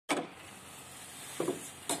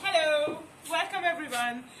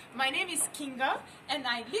everyone, my name is Kinga and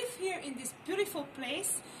I live here in this beautiful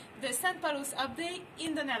place, the St Paulusabdij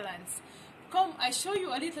in the Netherlands. Come, I show you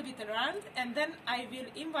a little bit around and then I will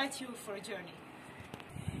invite you for a journey.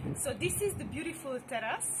 So this is the beautiful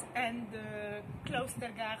terrace and the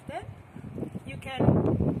Kloostergarden. You can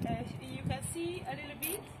see a little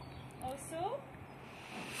bit also.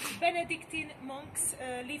 Benedictine monks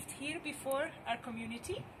lived here before our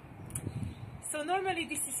community. So normally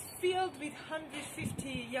this is filled with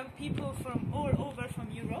 150 young people from all over from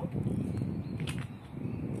Europe.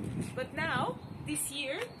 But now, this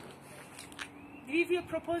year, we will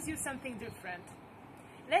propose you something different.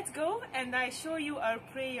 Let's go and I show you our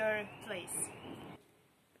prayer place.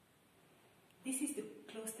 This is the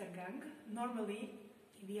Kloostergang. Normally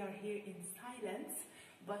we are here in silence,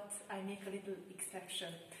 but I make a little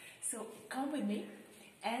exception. So come with me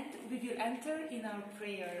and we will enter in our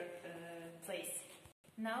prayer place.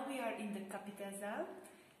 Now we are in the Kapitelzaal.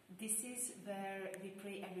 This is where we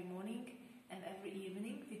pray every morning and every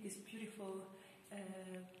evening with this beautiful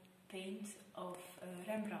paint of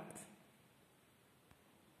Rembrandt.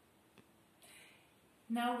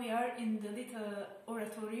 Now we are in the little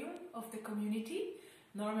oratorium of the community.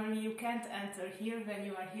 Normally you can't enter here when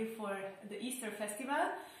you are here for the Easter festival,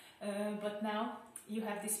 but now you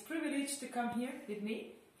have this privilege to come here with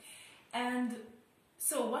me. And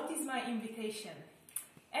so what is my invitation?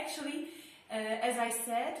 Actually, as I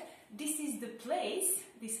said, this is the place,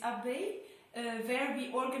 this abbey, where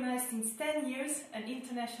we organize since 10 years an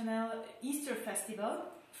International Easter Festival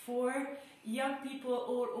for young people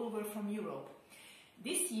all over from Europe.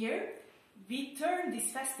 This year, we turned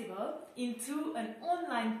this festival into an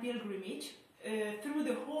online pilgrimage through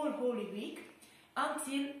the whole Holy Week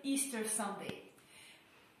until Easter Sunday.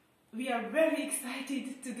 We are very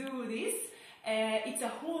excited to do this. It's a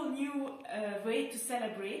whole new way to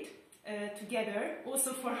celebrate together,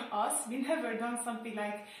 also for us. We never done something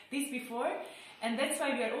like this before, and that's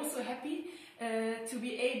why we are also happy to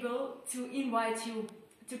be able to invite you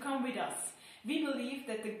to come with us. We believe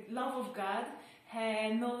that the love of God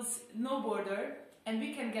knows no border, and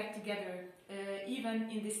we can get together even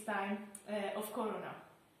in this time of Corona.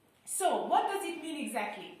 So, what does it mean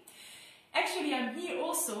exactly? Actually, I'm here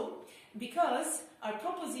also because our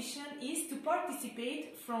proposition is to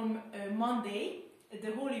participate from Monday,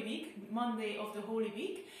 the Holy Week, Monday of the Holy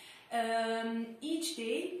Week, each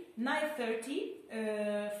day,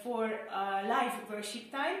 9:30 for live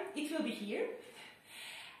worship time. It will be here.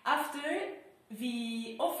 After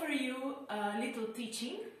we offer you a little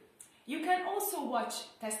teaching, you can also watch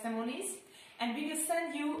testimonies, and we will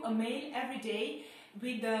send you a mail every day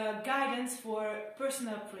with the guidance for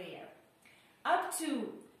personal prayer. Up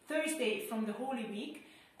to Thursday from the Holy Week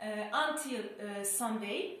until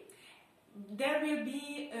Sunday, there will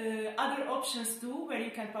be other options too, where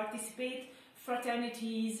you can participate,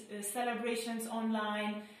 fraternities, celebrations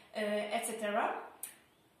online, etc.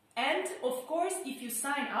 And of course, if you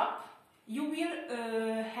sign up, you will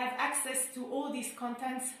have access to all these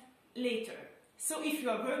contents later. So if you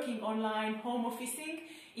are working online, home officing,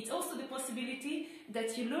 it's also the possibility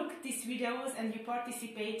that you look these videos and you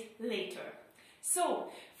participate later. So,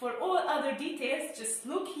 for all other details, just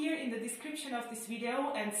look here in the description of this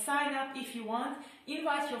video and sign up if you want,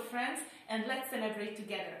 invite your friends and let's celebrate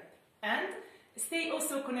together. And stay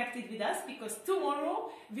also connected with us, because tomorrow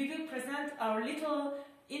we will present our little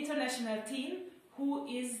international team who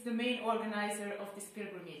is the main organizer of this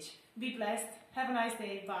pilgrimage. Be blessed, have a nice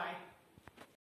day, bye.